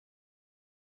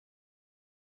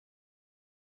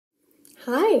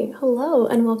Hi, hello,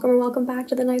 and welcome or welcome back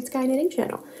to the Night Sky Knitting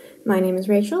channel. My name is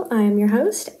Rachel, I am your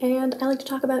host, and I like to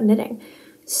talk about knitting.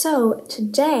 So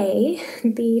today,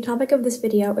 the topic of this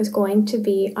video is going to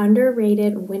be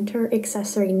underrated winter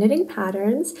accessory knitting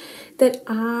patterns that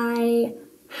I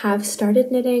have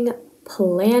started knitting,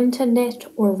 plan to knit,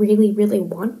 or really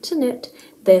want to knit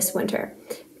this winter.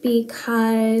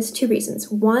 Because two reasons.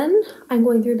 One, I'm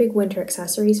going through a big winter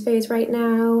accessories phase right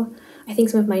now. I think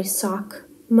some of my sock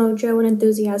mojo and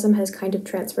enthusiasm has kind of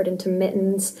transferred into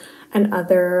mittens and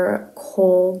other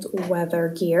cold weather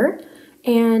gear.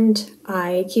 And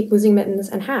I keep losing mittens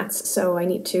and hats, so I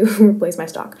need to replace my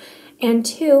stock. And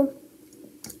two,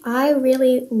 I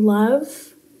really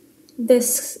love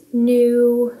this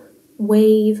new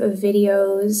wave of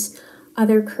videos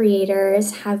other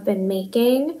creators have been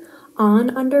making on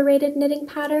underrated knitting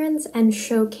patterns and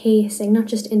showcasing not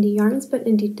just indie yarns, but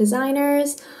indie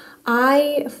designers.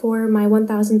 For my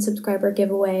 1,000 subscriber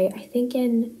giveaway, I think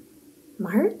in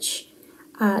March,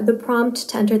 the prompt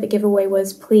to enter the giveaway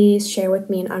was, please share with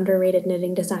me an underrated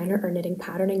knitting designer or knitting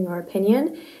pattern in your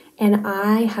opinion. And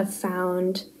I have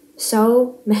found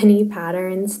so many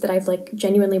patterns that I've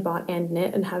genuinely bought and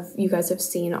knit and you guys have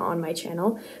seen on my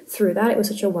channel through that. It was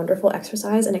such a wonderful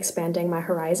exercise in expanding my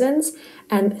horizons.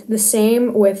 And the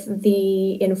same with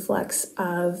the influx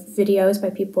of videos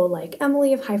by people like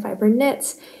Emily of High Fiber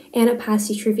Knits, Anna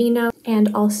Passi Trevino,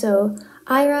 and also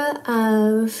Ira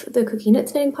of the Cookie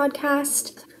Knits Knitting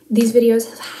podcast. These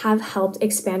videos have helped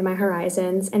expand my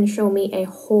horizons and show me a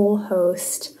whole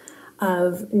host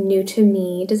of new to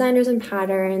me designers and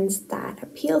patterns that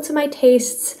appeal to my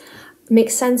tastes, make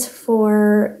sense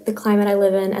for the climate I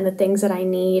live in and the things that I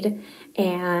need,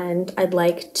 and I'd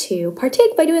like to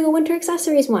partake by doing a winter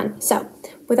accessories one. So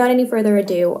without any further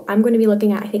ado, I'm going to be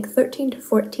looking at I think 13 to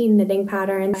 14 knitting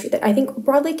patterns that I think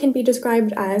broadly can be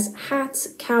described as hats,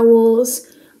 cowls,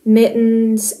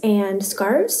 mittens, and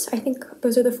scarves. I think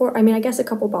those are the four. I mean, I guess a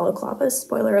couple balaclavas,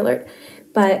 spoiler alert,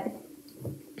 but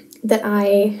that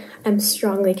I am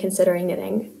strongly considering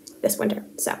knitting this winter.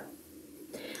 So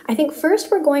I think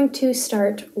first we're going to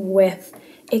start with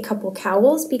a couple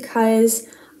cowls because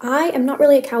I am not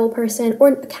really a cowl person, or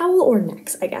a cowl or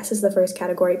necks, I guess is the first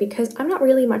category, because I'm not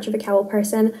really much of a cowl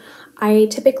person. I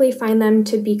typically find them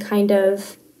to be kind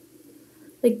of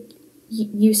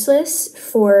useless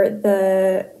for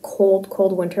the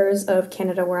cold winters of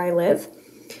Canada where I live.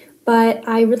 But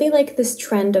I really like this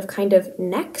trend of kind of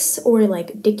necks or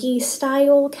dicky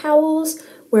style cowls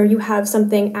where you have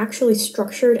something actually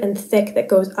structured and thick that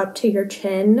goes up to your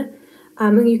chin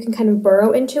and you can kind of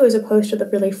burrow into, as opposed to the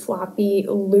really floppy,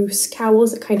 loose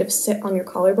cowls that kind of sit on your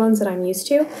collarbones that I'm used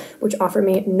to, which offer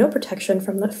me no protection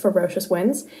from the ferocious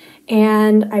winds.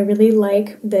 And I really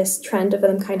like this trend of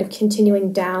them kind of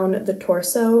continuing down the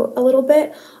torso a little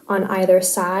bit on either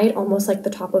side, almost like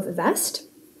the top of a vest.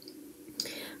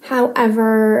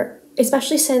 However,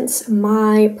 especially since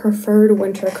my preferred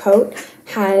winter coat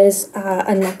has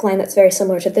a neckline that's very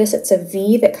similar to this, it's a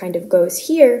V that kind of goes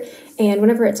here, and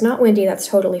whenever it's not windy, that's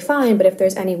totally fine, but if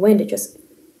there's any wind, it just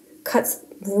cuts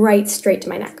right straight to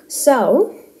my neck.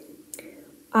 So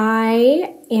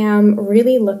I am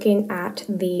really looking at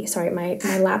my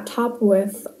laptop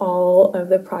with all of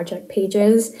the project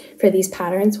pages for these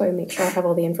patterns, so I make sure I have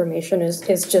all the information is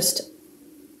just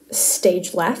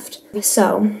stage left.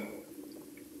 So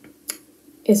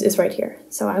is right here.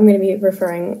 So I'm going to be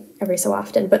referring every so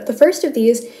often. But the first of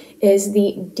these is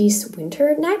the Dies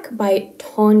Winter neck by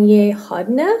Tonje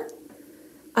Hodne.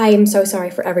 I am so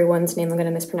sorry for everyone's name I'm going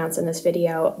to mispronounce in this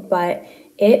video, but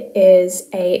it is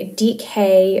a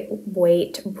DK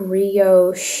weight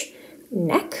brioche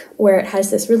neck where it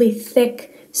has this really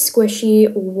thick,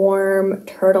 squishy, warm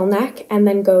turtleneck and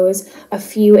then goes a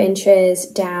few inches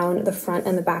down the front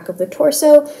and the back of the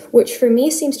torso, which for me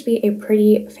seems to be a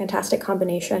pretty fantastic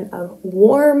combination of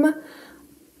warm,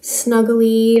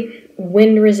 snuggly,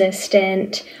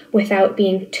 wind-resistant, without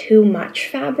being too much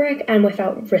fabric and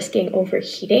without risking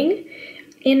overheating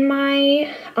in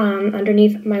my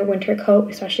underneath my winter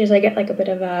coat, especially as I get a bit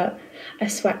of a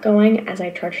sweat going as I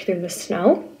trudge through the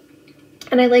snow.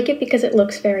 And I like it because it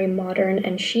looks very modern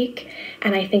and chic,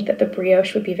 and I think that the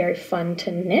brioche would be very fun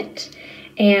to knit.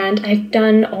 And I've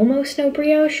done almost no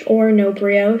brioche or no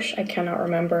brioche, I cannot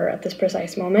remember at this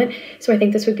precise moment, so I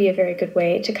think this would be a very good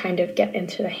way to kind of get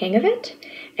into the hang of it.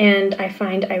 And I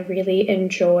find I really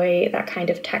enjoy that kind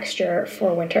of texture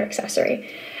for winter accessory.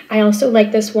 I also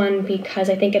like this one because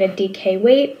I think at a DK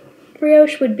weight,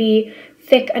 brioche would be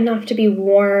thick enough to be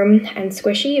warm and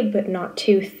squishy, but not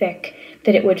too thick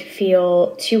that it would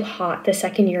feel too hot the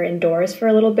second you're indoors for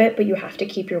a little bit, but you have to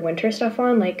keep your winter stuff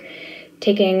on, like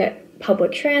taking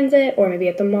public transit or maybe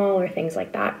at the mall or things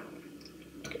like that.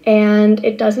 And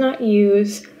it does not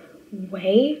use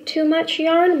way too much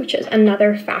yarn, which is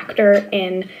another factor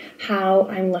in how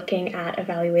I'm looking at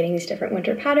evaluating these different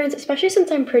winter patterns, especially since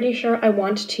I'm pretty sure I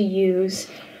want to use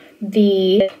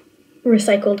the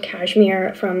recycled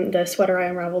cashmere from the sweater I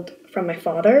unraveled from my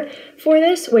father for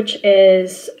this, which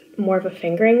is more of a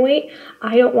fingering weight.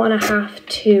 I don't want to have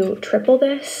to triple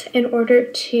this in order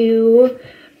to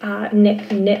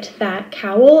knit that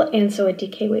cowl, and so a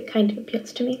DK weight kind of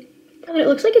appeals to me. And it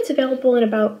looks like it's available in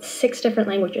about 6 different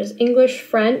languages: English,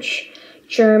 French,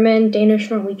 German, Danish,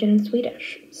 Norwegian, and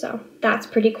Swedish. So that's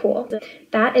pretty cool.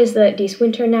 That is the Dies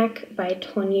Winterneck by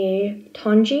Tonje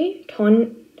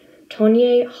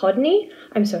Hodney.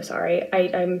 I'm so sorry.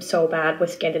 I'm so bad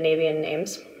with Scandinavian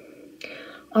names.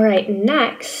 All right,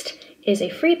 next is a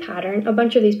free pattern. A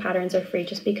bunch of these patterns are free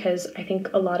just because I think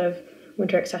a lot of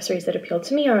winter accessories that appeal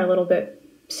to me are a little bit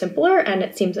simpler, and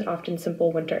it seems that often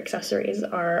simple winter accessories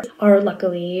are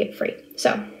luckily free.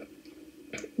 So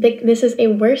this is a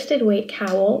worsted weight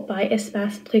cowl by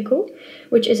Espace Tricot,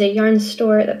 which is a yarn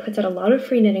store that puts out a lot of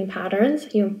free knitting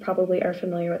patterns. You probably are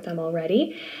familiar with them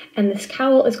already. And this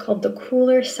cowl is called the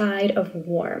Cooler Side of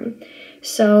Warm.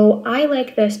 So I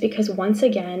like this because once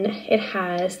again, it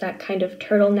has that kind of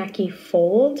turtlenecky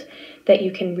fold that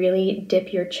you can really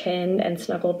dip your chin and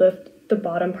snuggle the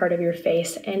bottom part of your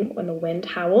face in when the wind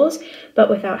howls, but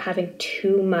without having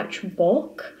too much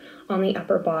bulk on the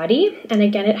upper body. And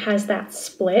again, it has that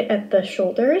split at the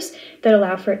shoulders that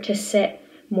allow for it to sit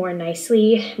more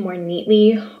nicely, more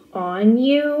neatly on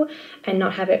you and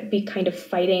not have it be kind of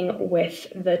fighting with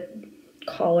the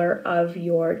collar of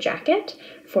your jacket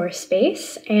for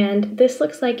space. And this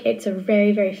looks like it's a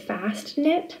very, very fast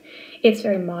knit. It's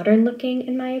very modern looking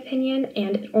in my opinion,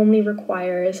 and it only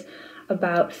requires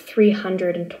about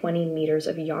 320 meters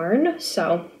of yarn.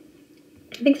 So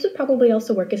I think this would probably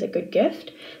also work as a good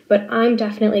gift, but I'm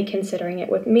definitely considering it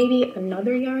with maybe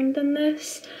another yarn than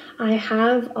this. I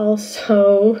have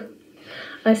also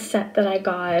a set that I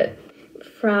got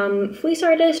from Fleece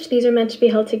Artist. These are meant to be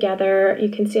held together. You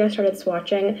can see I started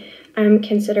swatching. I'm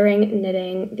considering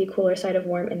knitting the Cooler Side of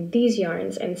Warm in these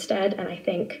yarns instead, and I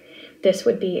think this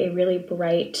would be a really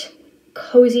bright,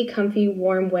 cozy, comfy,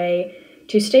 warm way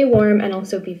to stay warm and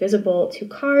also be visible to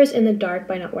cars in the dark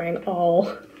by not wearing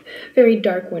all very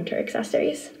dark winter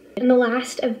accessories. And the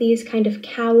last of these kind of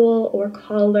cowl or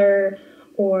collar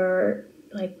or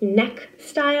like neck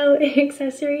style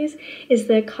accessories is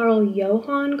the Carl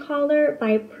Johan collar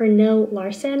by Pernille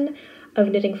Larsen of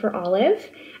Knitting for Olive.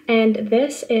 And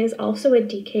this is also a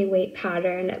DK weight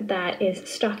pattern that is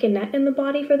stockinette in the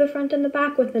body for the front and the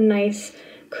back with a nice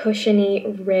cushiony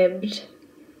ribbed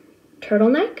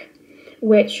turtleneck,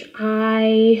 which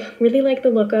I really like the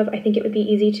look of. I think it would be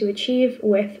easy to achieve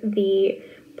with the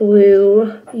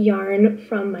blue yarn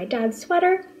from my dad's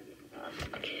sweater.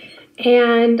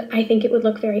 And I think it would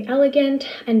look very elegant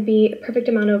and be a perfect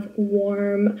amount of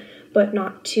warm, but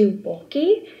not too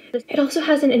bulky. It also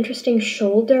has an interesting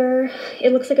shoulder.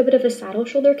 It looks like a bit of a saddle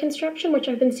shoulder construction, which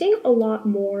I've been seeing a lot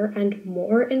more and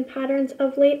more in patterns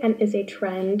of late and is a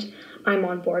trend I'm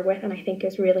on board with and I think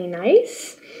is really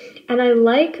nice. And I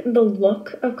like the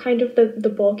look of kind of the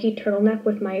bulky turtleneck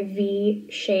with my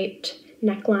V-shaped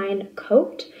neckline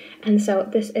coat. And so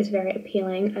this is very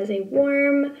appealing as a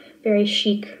warm, very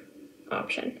chic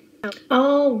option.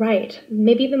 All right,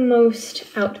 maybe the most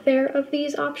out there of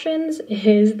these options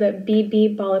is the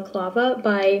BB Balaclava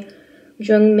by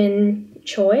Jungmin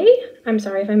Choi. I'm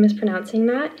sorry if I'm mispronouncing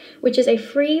that, which is a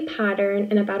free pattern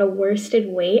and about a worsted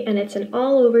weight, and it's an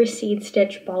all-over seed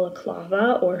stitch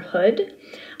balaclava or hood.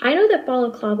 I know that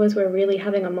balaclavas were really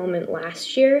having a moment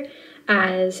last year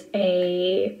as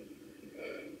a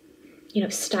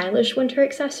stylish winter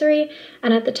accessory,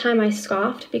 and at the time I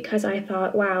scoffed because I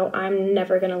thought, wow, I'm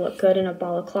never gonna look good in a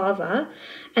balaclava.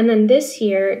 And then this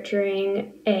year,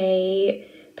 during a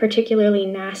particularly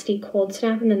nasty cold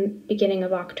snap in the beginning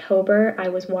of October, I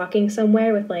was walking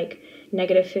somewhere with like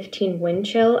 -15 wind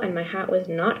chill and my hat was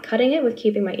not cutting it with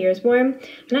keeping my ears warm,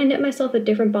 and I knit myself a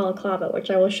different balaclava, which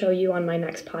I will show you on my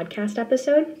next podcast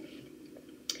episode.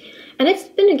 And it's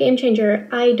been a game changer.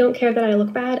 I don't care that I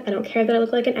look bad. I don't care that I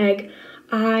look like an egg.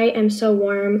 I am so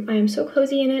warm. I am so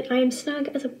cozy in it. I am snug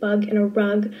as a bug in a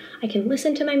rug. I can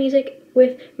listen to my music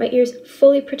with my ears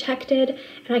fully protected,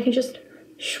 and I can just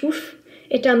swoosh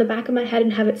it down the back of my head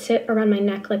and have it sit around my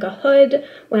neck like a hood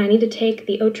when I need to take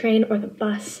the O train or the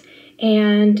bus.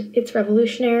 And it's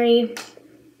revolutionary.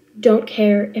 don't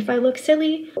care if I look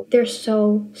silly. They're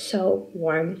so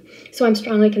warm. So I'm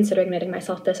strongly considering knitting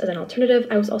myself this as an alternative.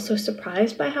 I was also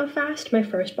surprised by how fast my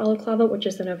first balaclava, which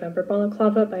is the November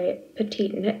balaclava by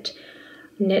Petite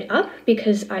knit up,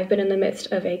 because I've been in the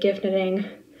midst of a gift knitting,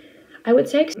 I would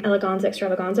say, eleganza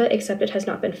extravaganza, except it has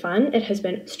not been fun. It has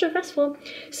been stressful.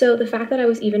 So the fact that I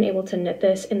was even able to knit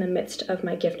this in the midst of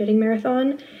my gift knitting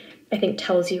marathon, I think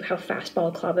tells you how fast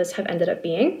balaclavas have ended up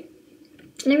being.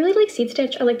 And I really like seed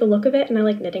stitch. I like the look of it and I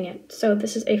like knitting it. So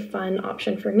this is a fun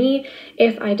option for me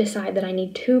if I decide that I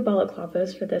need 2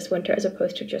 balaclavas for this winter as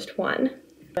opposed to just 1.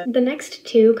 The next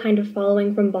 2, kind of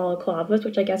following from balaclavas,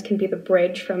 which I guess can be the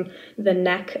bridge from the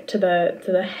neck to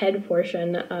the head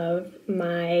portion of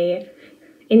my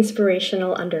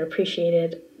inspirational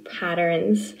underappreciated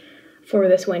patterns for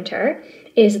this winter,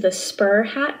 is the spur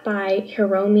hat by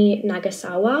Hiromi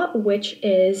Nagasawa, which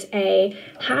is a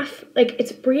half, like,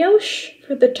 it's brioche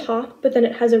for the top, but then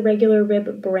it has a regular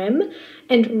rib brim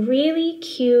and really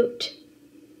cute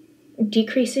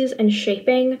decreases and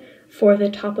shaping for the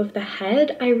top of the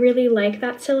head. I really like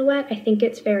that silhouette. I think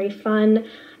it's very fun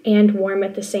and warm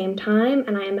at the same time,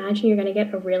 and I imagine you're gonna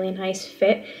get a really nice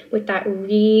fit with that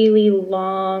really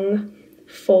long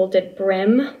folded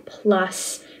brim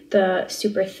plus the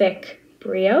super thick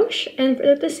brioche. And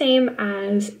the same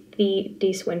as the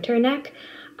This Winter neck,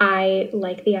 I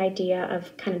like the idea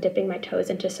of kind of dipping my toes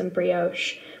into some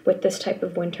brioche with this type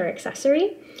of winter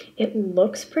accessory. It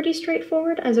looks pretty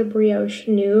straightforward as a brioche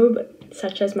noob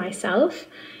such as myself,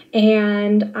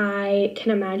 and I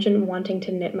can imagine wanting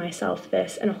to knit myself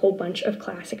this in a whole bunch of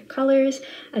classic colors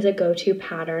as a go-to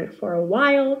pattern for a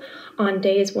while on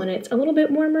days when it's a little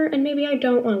bit warmer and maybe I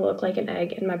don't want to look like an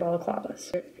egg in my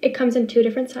balaclavas. It comes in 2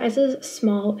 different sizes,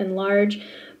 small and large,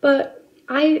 but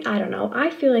I don't know, I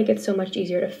feel like it's so much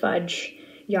easier to fudge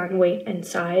yarn weight and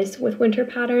size with winter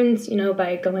patterns, you know,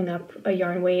 by going up a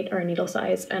yarn weight or a needle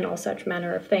size and all such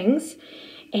manner of things.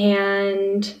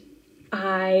 And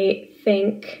I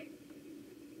think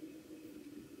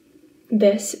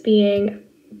this being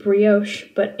brioche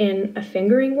but in a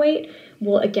fingering weight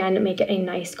will again make it a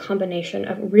nice combination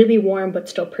of really warm but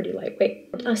still pretty lightweight.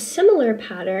 A similar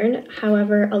pattern,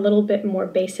 however a little bit more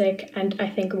basic and I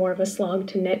think more of a slog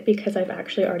to knit because I've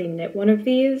actually already knit one of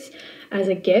these as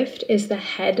a gift, is the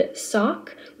head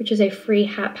sock, which is a free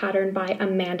hat pattern by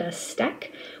Amanda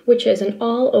Steck, which is an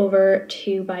all over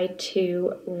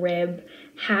 2x2 rib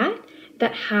hat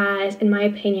that has, in my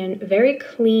opinion, very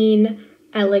clean,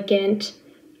 elegant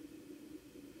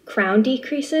crown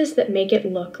decreases that make it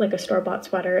look like a store-bought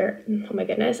sweater, oh my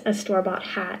goodness, a store-bought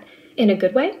hat in a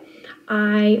good way.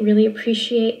 I really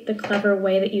appreciate the clever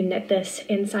way that you knit this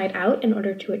inside out in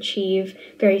order to achieve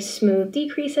very smooth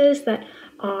decreases that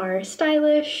are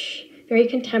stylish, very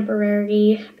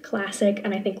contemporary, classic,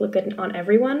 and I think look good on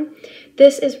everyone.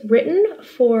 This is written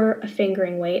for a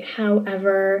fingering weight,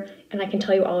 however, and I can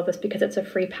tell you all of this because it's a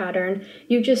free pattern,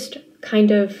 you just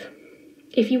kind of,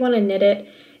 if you want to knit it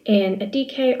in a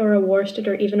DK or a worsted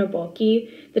or even a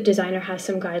bulky, the designer has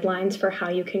some guidelines for how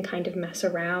you can kind of mess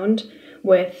around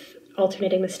with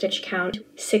alternating the stitch count,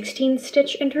 16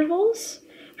 stitch intervals,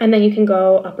 and then you can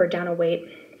go up or down a weight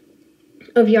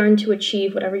of yarn to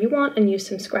achieve whatever you want and use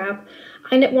some scrap.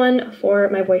 I knit one for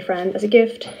my boyfriend as a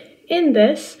gift in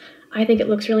this. I think it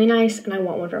looks really nice and I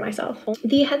want one for myself.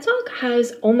 The headsock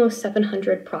has almost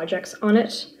 700 projects on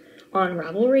it on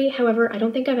Ravelry. However, I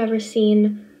don't think I've ever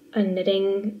seen a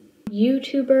knitting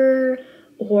YouTuber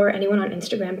or anyone on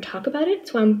Instagram talk about it,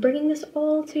 so I'm bringing this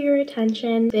all to your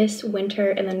attention this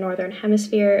winter in the Northern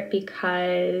Hemisphere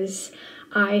because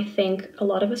I think a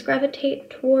lot of us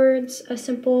gravitate towards a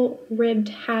simple ribbed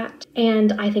hat,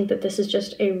 and I think that this is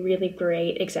just a really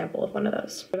great example of one of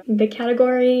those. The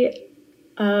category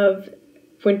of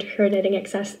winter knitting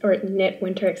knit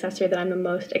winter accessory that I'm the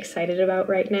most excited about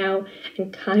right now,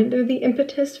 and kind of the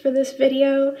impetus for this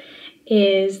video,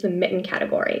 is the mitten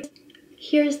category.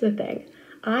 Here's the thing.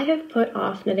 I have put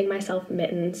off knitting myself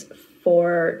mittens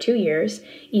for 2 years,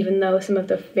 even though some of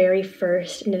the very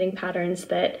first knitting patterns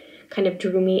that kind of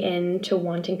drew me into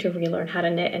wanting to relearn how to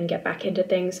knit and get back into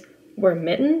things were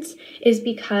mittens, is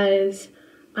because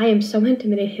I am so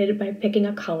intimidated by picking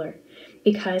a color,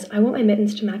 because I want my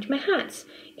mittens to match my hats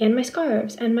and my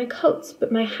scarves and my coats,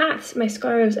 but my hats, my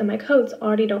scarves, and my coats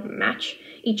already don't match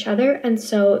each other, and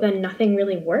so then nothing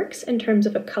really works in terms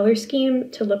of a color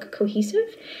scheme to look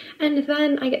cohesive, and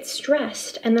then I get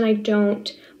stressed and then I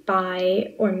don't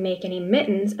buy or make any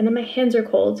mittens, and then my hands are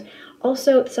cold.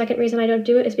 Also, the second reason I don't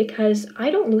do it is because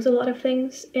I don't lose a lot of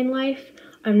things in life.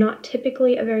 I'm not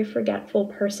typically a very forgetful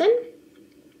person.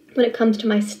 When it comes to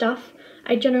my stuff,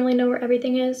 I generally know where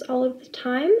everything is all of the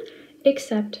time,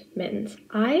 except mittens.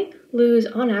 I lose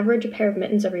on average a pair of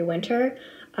mittens every winter.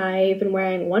 I've been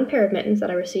wearing one pair of mittens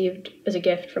that I received as a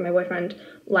gift from my boyfriend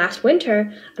last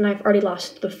winter, and I've already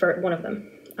lost the first one of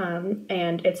them.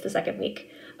 And it's the second week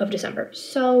of December.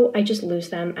 So I just lose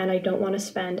them, and I don't want to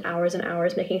spend hours and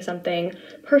hours making something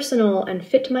personal and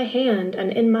fit to my hand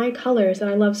and in my colors that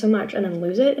I love so much and then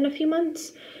lose it in a few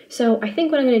months. So I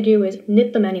think what I'm going to do is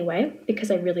knit them anyway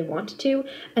because I really want to,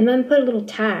 and then put a little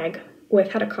tag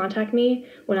with how to contact me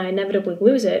when I inevitably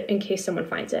lose it in case someone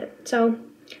finds it. So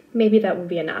maybe that will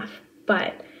be enough.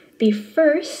 But the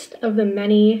first of the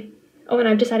many, oh, and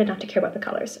I've decided not to care about the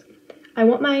colors. I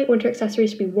want my winter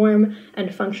accessories to be warm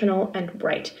and functional and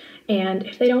bright. And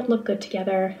if they don't look good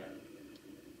together,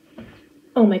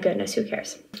 oh my goodness, who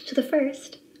cares? So the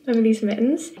first of these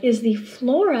mittens is the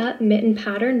Flora mitten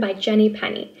pattern by Jenny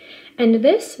Penny. And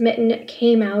this mitten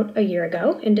came out a year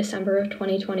ago in December of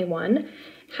 2021.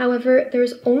 However,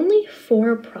 there's only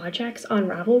 4 projects on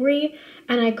Ravelry,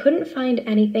 and I couldn't find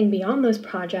anything beyond those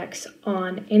projects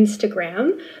on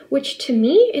Instagram, which to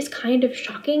me is kind of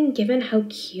shocking given how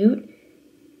cute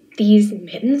these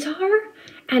mittens are.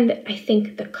 And I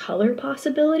think the color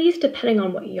possibilities, depending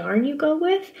on what yarn you go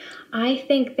with, I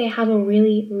think they have a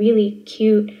really, really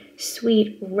cute,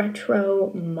 sweet,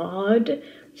 retro mod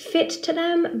fit to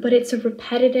them, but it's a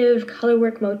repetitive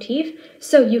colorwork motif,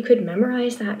 so you could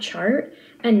memorize that chart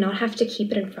and not have to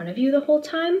keep it in front of you the whole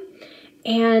time.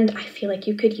 And I feel like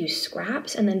you could use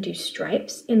scraps and then do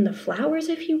stripes in the flowers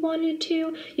if you wanted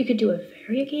to. You could do a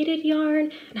variegated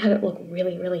yarn and have it look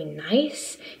really, really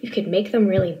nice. You could make them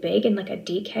really big in like a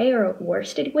DK or a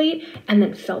worsted weight and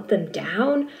then felt them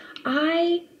down.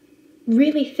 I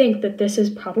really think that this is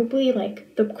probably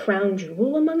like the crown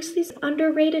jewel amongst these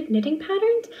underrated knitting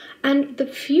patterns. And the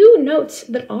few notes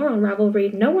that are on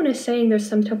Ravelry, no one is saying there's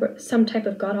some type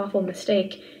of god-awful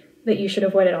mistake that you should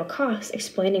avoid at all costs,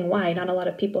 explaining why not a lot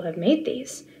of people have made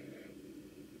these.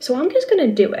 So I'm just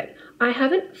gonna do it. I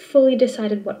haven't fully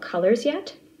decided what colors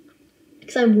yet,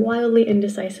 because I'm wildly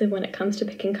indecisive when it comes to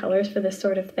picking colors for this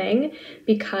sort of thing,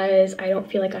 because I don't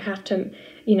feel like I have to,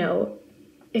 you know,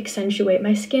 accentuate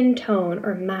my skin tone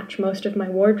or match most of my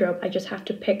wardrobe. I just have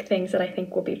to pick things that I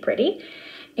think will be pretty.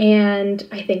 And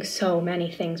I think so many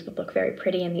things would look very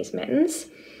pretty in these mittens,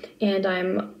 and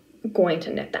I'm going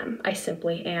to knit them. I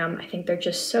simply am. I think they're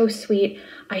just so sweet.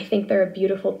 I think they're a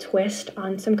beautiful twist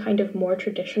on some kind of more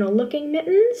traditional looking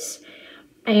mittens.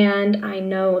 And I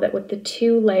know that with the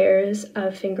 2 layers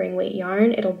of fingering weight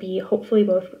yarn, it'll be hopefully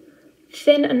both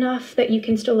thin enough that you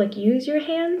can still like use your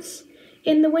hands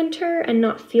in the winter and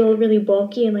not feel really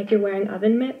bulky and like you're wearing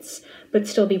oven mitts, but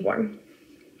still be warm.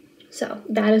 So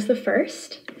that is the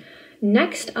first.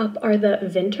 Next up are the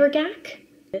Wintergak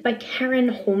by Karen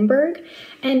Holmberg,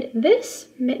 and this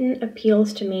mitten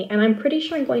appeals to me, and I'm pretty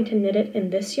sure I'm going to knit it in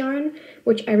this yarn,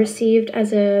 which I received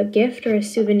as a gift or a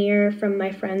souvenir from my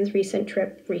friend's recent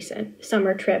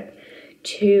summer trip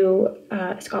to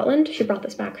Scotland. She brought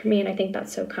this back for me, and I think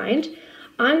that's so kind.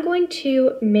 I'm going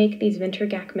to make these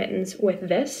Wintergak mittens with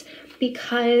this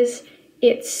because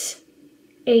it's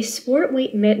a sport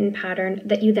weight mitten pattern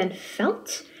that you then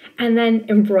felt and then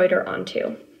embroider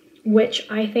onto, which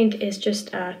I think is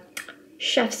just a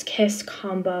chef's kiss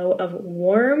combo of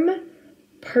warm,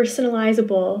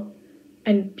 personalizable,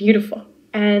 and beautiful.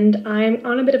 And I'm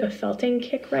on a bit of a felting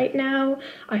kick right now.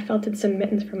 I felted some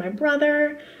mittens for my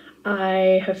brother.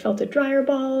 I have felted dryer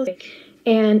balls.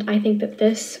 And I think that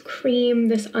this cream,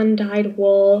 this undyed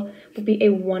wool, will be a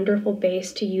wonderful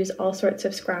base to use all sorts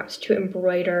of scraps to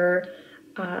embroider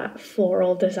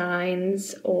floral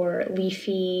designs or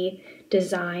leafy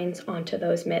designs onto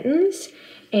those mittens.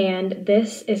 And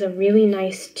this is a really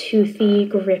nice toothy,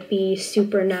 grippy,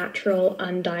 supernatural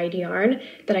undyed yarn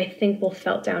that I think will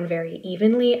felt down very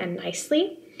evenly and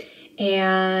nicely.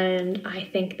 And I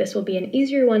think this will be an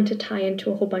easier one to tie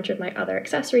into a whole bunch of my other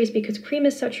accessories because cream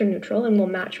is such a neutral and will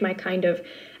match my kind of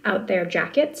out there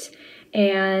jackets.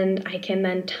 And I can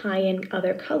then tie in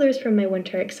other colors from my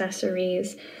winter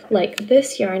accessories, like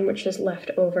this yarn, which is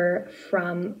left over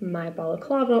from my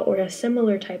balaclava, or a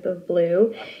similar type of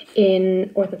blue,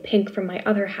 or the pink from my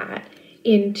other hat,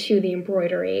 into the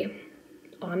embroidery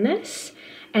on this.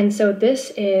 And so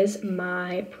this is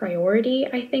my priority,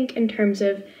 I think, in terms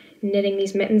of knitting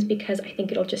these mittens, because I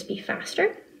think it'll just be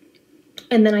faster.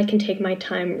 And then I can take my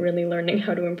time really learning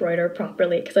how to embroider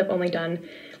properly, because I've only done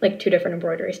like 2 different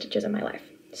embroidery stitches in my life.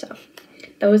 So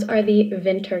those are the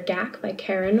Wintergak by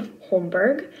Karen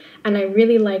Holmberg, and I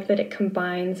really like that it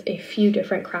combines a few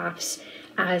different crafts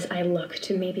as I look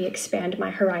to maybe expand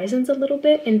my horizons a little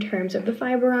bit in terms of the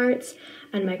fiber arts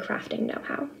and my crafting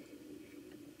know-how.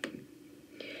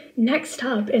 Next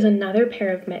up is another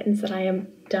pair of mittens that I am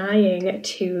dying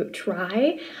to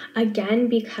try, again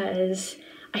because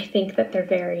I think that they're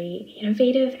very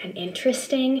innovative and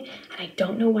interesting, and I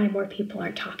don't know why more people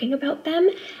aren't talking about them.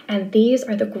 And these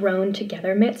are the Grown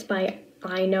Together mitts by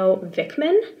Ino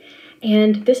Vikman.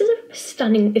 And this is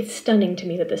it's stunning to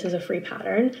me that this is a free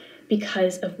pattern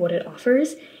because of what it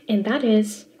offers, and that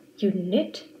is you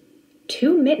knit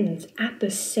 2 mittens at the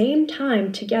same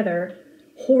time together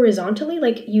horizontally.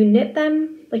 Like you knit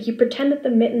them, like you pretend that the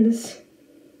mittens,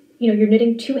 you know, you're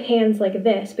knitting 2 hands like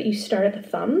this, but you start at the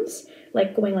thumbs,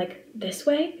 like going like this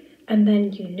way, and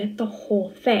then you knit the whole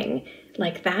thing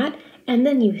like that, and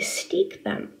then you steek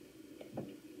them.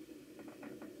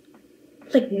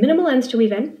 Like minimal ends to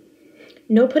weave in,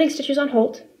 no putting stitches on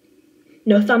hold,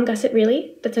 no thumb gusset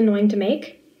really, that's annoying to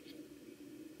make,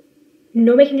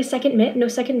 no making a second mitt, no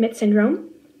second mitt syndrome.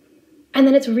 And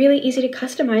then it's really easy to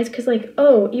customize because, like,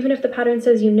 oh, even if the pattern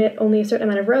says you knit only a certain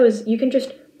amount of rows, you can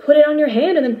just put it on your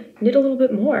hand and then knit a little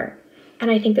bit more. And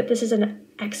I think that this is an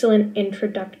excellent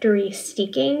introductory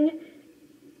steeking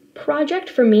project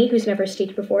for me who's never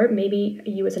steeked before. Maybe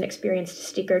you as an experienced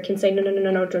steeker can say,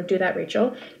 no, don't do that,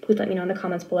 Rachel. Please let me know in the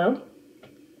comments below.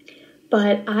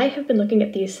 But I have been looking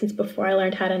at these since before I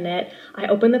learned how to knit. I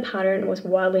opened the pattern and was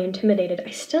wildly intimidated. I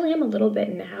still am a little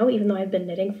bit now, even though I've been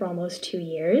knitting for almost 2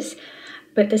 years.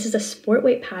 But this is a sport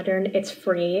weight pattern, it's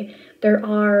free. There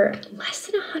are less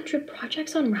than 100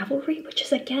 projects on Ravelry, which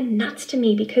is again nuts to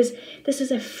me because this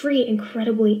is a free,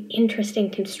 incredibly interesting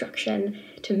construction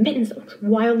to mittens that looks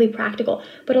wildly practical.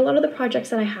 But a lot of the projects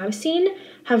that I have seen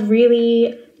have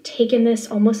really taken this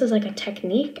almost as like a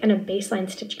technique and a baseline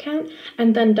stitch count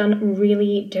and then done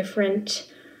really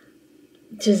different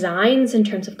designs in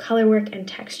terms of color work and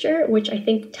texture, which I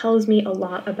think tells me a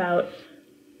lot about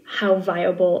how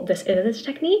viable this is as a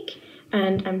technique,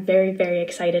 and I'm very, very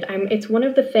excited. It's one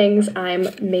of the things I'm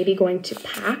maybe going to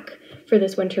pack for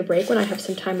this winter break when I have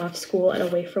some time off school and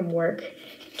away from work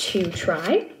to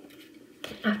try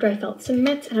after I felt some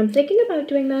mitts, and I'm thinking about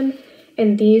doing them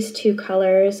in these 2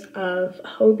 colors of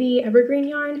Hobie evergreen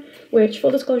yarn, which,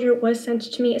 full disclosure, was sent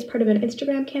to me as part of an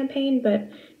Instagram campaign, but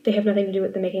they have nothing to do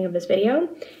with the making of this video.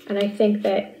 And I think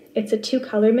that it's a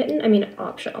 2-color mitten. I mean,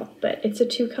 optional, but it's a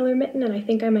 2-color mitten, and I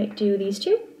think I might do these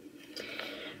 2.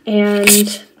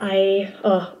 And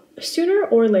sooner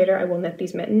or later I will knit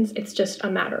these mittens. It's just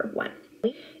a matter of when.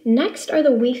 Next are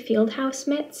the Wee Fieldhouse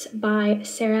mitts by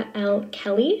Sarah L.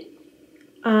 Kelly,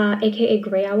 aka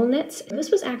Grey Owl Knits. This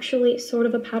was actually sort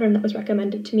of a pattern that was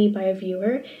recommended to me by a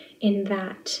viewer in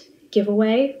that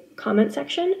giveaway comment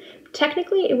section.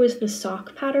 Technically, it was the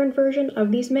sock pattern version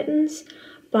of these mittens,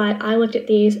 but I looked at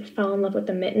these, fell in love with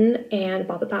the mitten, and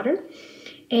bought the pattern.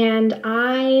 And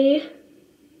I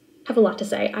have a lot to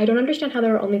say. I don't understand how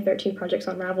there are only 13 projects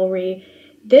on Ravelry.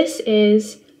 This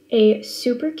is a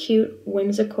super cute,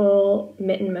 whimsical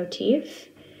mitten motif.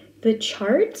 The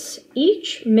charts,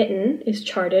 each mitten is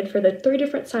charted for the 3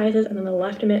 different sizes, and then the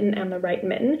left mitten and the right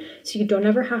mitten, so you don't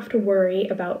ever have to worry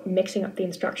about mixing up the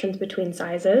instructions between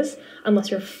sizes unless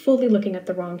you're fully looking at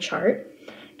the wrong chart.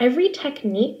 Every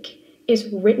technique is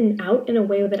written out in a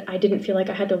way that I didn't feel like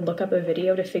I had to look up a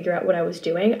video to figure out what I was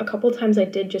doing. A couple times I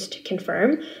did just to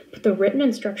confirm, but the written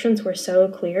instructions were so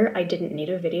clear I didn't need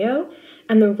a video,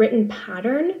 and the written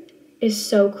pattern is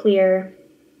so clear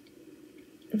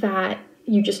that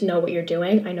you just know what you're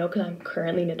doing. I know because I'm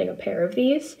currently knitting a pair of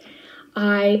these.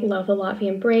 I love the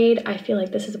Latvian braid. I feel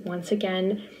like this is once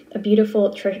again a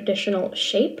beautiful traditional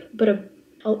shape, but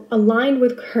aligned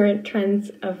with current trends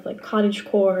of like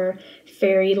cottagecore,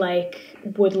 fairy-like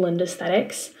woodland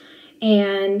aesthetics.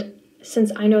 And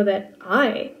since I know that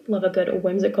I love a good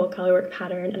whimsical colorwork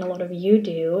pattern and a lot of you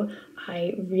do,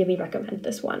 I really recommend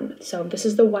this one. So this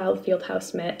is the Wild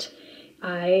Fieldhouse mitt.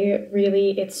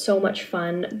 It's so much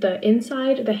fun. The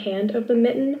inside, the hand of the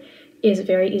mitten is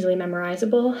very easily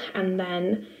memorizable, and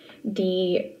then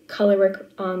the colorwork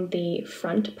on the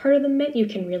front part of the mitt, you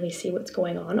can really see what's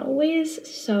going on always,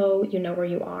 so you know where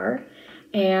you are.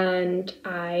 And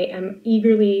I'm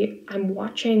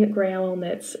watching Grey Owl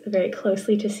Knits very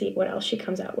closely to see what else she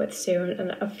comes out with soon,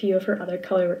 and a few of her other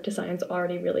colorwork designs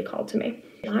already really called to me.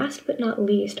 Last but not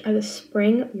least are the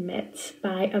Spring Mitts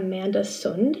by Amanda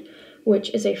Sund,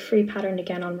 which is a free pattern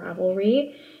again on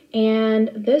Ravelry. And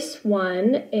this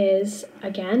one is,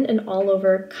 again, an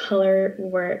all-over color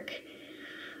work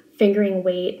fingering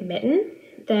weight mitten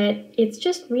that it's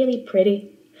just really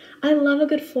pretty. I love a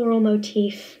good floral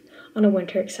motif on a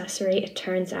winter accessory, it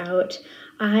turns out.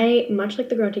 I, much like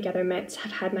the Grown Together mitts,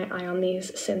 have had my eye on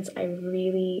these since I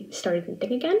really started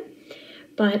knitting again.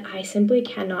 but I simply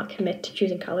cannot commit to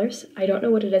choosing colors. I don't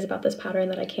know what it is about this pattern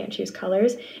that I can't choose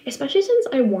colors, especially since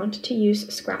I want to use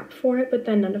scrap for it, but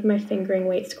then none of my fingering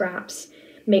weight scraps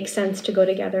make sense to go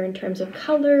together in terms of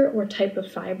color or type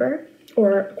of fiber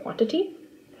or quantity.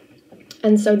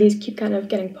 And so these keep kind of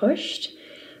getting pushed,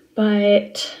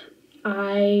 but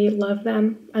I love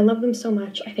them. I love them so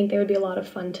much. I think they would be a lot of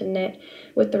fun to knit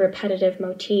with the repetitive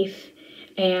motif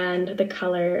and the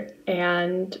color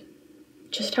and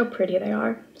just how pretty they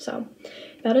are. So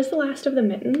that is the last of the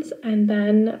mittens. And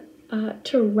then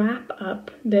to wrap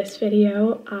up this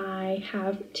video, I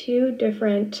have two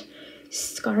different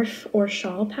scarf or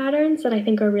shawl patterns that I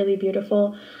think are really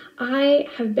beautiful. I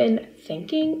have been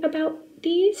thinking about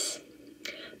these,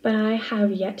 but I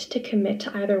have yet to commit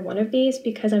to either one of these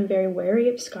because I'm very wary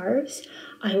of scarves.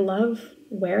 I love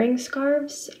wearing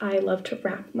scarves. I love to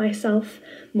wrap myself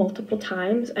multiple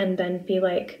times and then be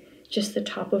like just the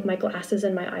top of my glasses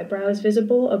and my eyebrows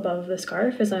visible above the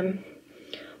scarf as I'm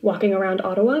walking around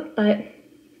Ottawa. But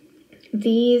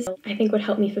these I think would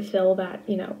help me fulfill that,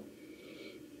 you know,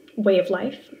 way of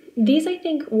life. These I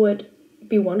think would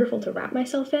be wonderful to wrap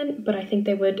myself in, but I think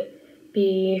they would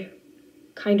be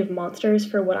kind of monsters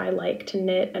for what I like to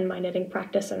knit and my knitting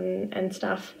practice and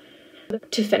stuff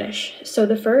to finish. So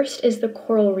the first is the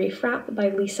Coral Reef Wrap by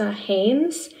Lisa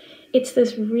Haynes. It's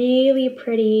this really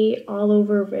pretty all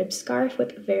over rib scarf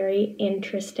with very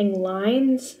interesting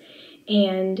lines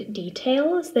and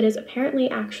details that is apparently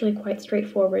actually quite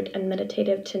straightforward and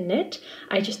meditative to knit.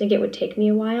 I just think it would take me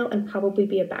a while and probably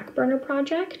be a back burner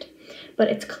project, but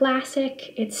it's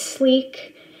classic, it's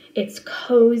sleek, it's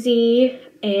cozy,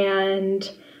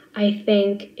 and I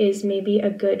think is maybe a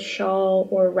good shawl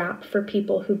or wrap for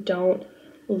people who don't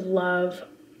love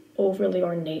overly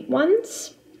ornate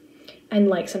ones and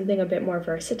like something a bit more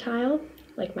versatile,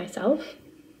 like myself.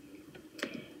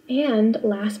 And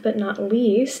last but not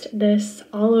least, this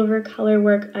all over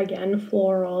colorwork, again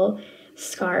floral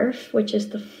scarf, which is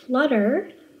the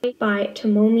Flutter by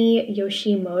Tomomi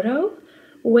Yoshimoto,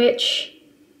 which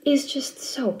is just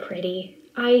so pretty.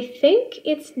 I think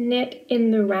it's knit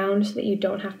in the round so that you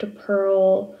don't have to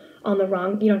purl on the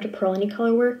wrong, you don't have to purl any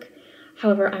color work.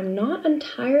 However, I'm not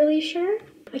entirely sure.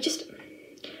 I just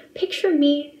picture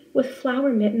me with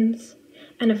flower mittens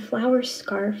and a flower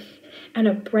scarf and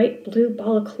a bright blue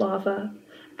balaclava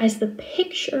as the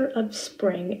picture of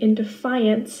spring in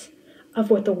defiance of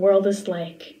what the world is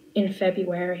like in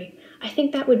February. I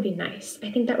think that would be nice.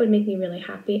 I think that would make me really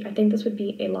happy. I think this would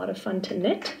be a lot of fun to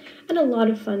knit and a lot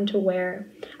of fun to wear.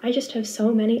 I just have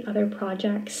so many other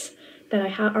projects that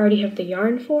I already have the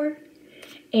yarn for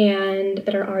and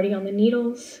that are already on the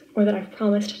needles or that I've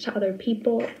promised to other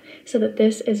people, so that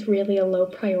this is really a low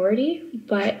priority,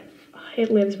 but it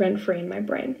lives rent-free in my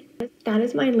brain. That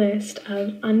is my list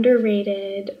of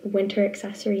underrated winter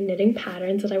accessory knitting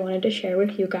patterns that I wanted to share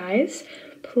with you guys.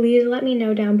 Please let me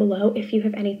know down below if you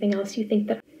have anything else you think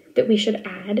that we should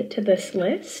add to this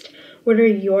list. What are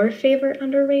your favorite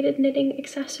underrated knitting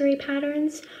accessory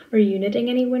patterns? Are you knitting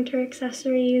any winter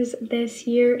accessories this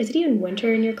year? Is it even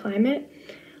winter in your climate?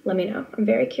 Let me know. I'm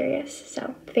very curious.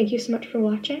 So thank you so much for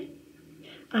watching.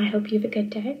 I hope you have a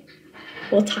good day.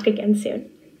 We'll talk again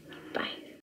soon.